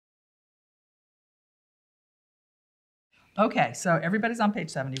Okay, so everybody's on page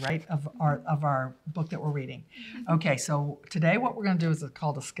 70, right, of our book that we're reading. Okay, so today what we're going to do is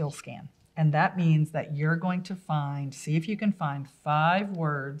called a skill scan. And that means that you're going to see if you can find 5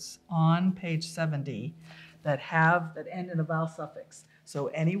 words on page 70 that end in a vowel suffix. So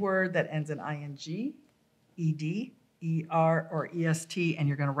any word that ends in ing, ed, er, or est, and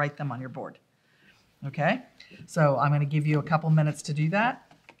you're going to write them on your board. Okay? So I'm going to give you a couple minutes to do that.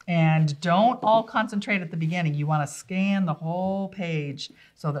 And don't all concentrate at the beginning. You want to scan the whole page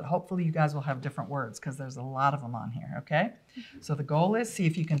so that hopefully you guys will have different words because there's a lot of them on here, okay? So the goal is see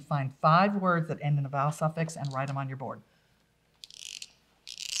if you can find 5 words that end in a vowel suffix and write them on your board.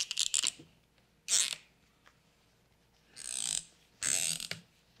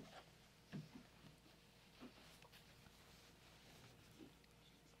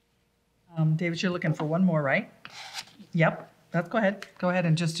 David, you're looking for one more, right? Yep. Go ahead. Go ahead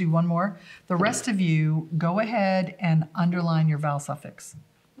and just do one more. The rest of you, go ahead and underline your vowel suffix.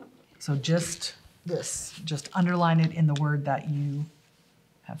 So just underline it in the word that you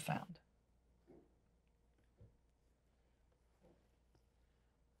have found.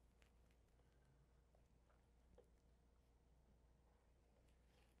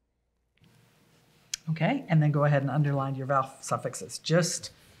 Okay, and then go ahead and underline your vowel suffixes,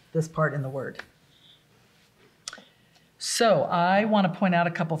 just this part in the word. So I want to point out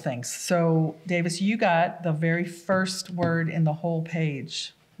a couple things. So Davis, you got the very first word in the whole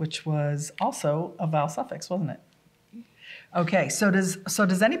page, which was also a vowel suffix, wasn't it? Okay, so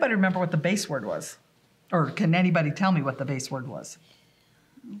does anybody remember what the base word was? Or can anybody tell me what the base word was?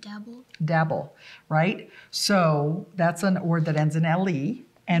 Dabble. Dabble, right? So that's a word that ends in LE.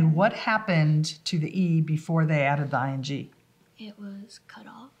 And what happened to the E before they added the ing? It was cut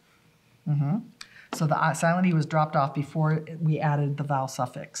off. Mm-hmm. So the silent E was dropped off before we added the vowel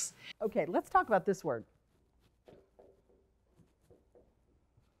suffix. Okay, let's talk about this word.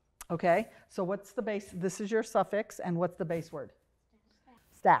 Okay, so what's the base? This is your suffix, and what's the base word?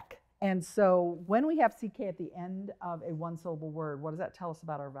 Stack. And so when we have CK at the end of a one-syllable word, what does that tell us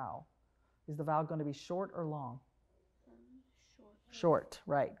about our vowel? Is the vowel going to be short or long? Short. Short,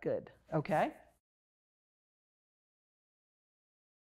 right, good. Okay.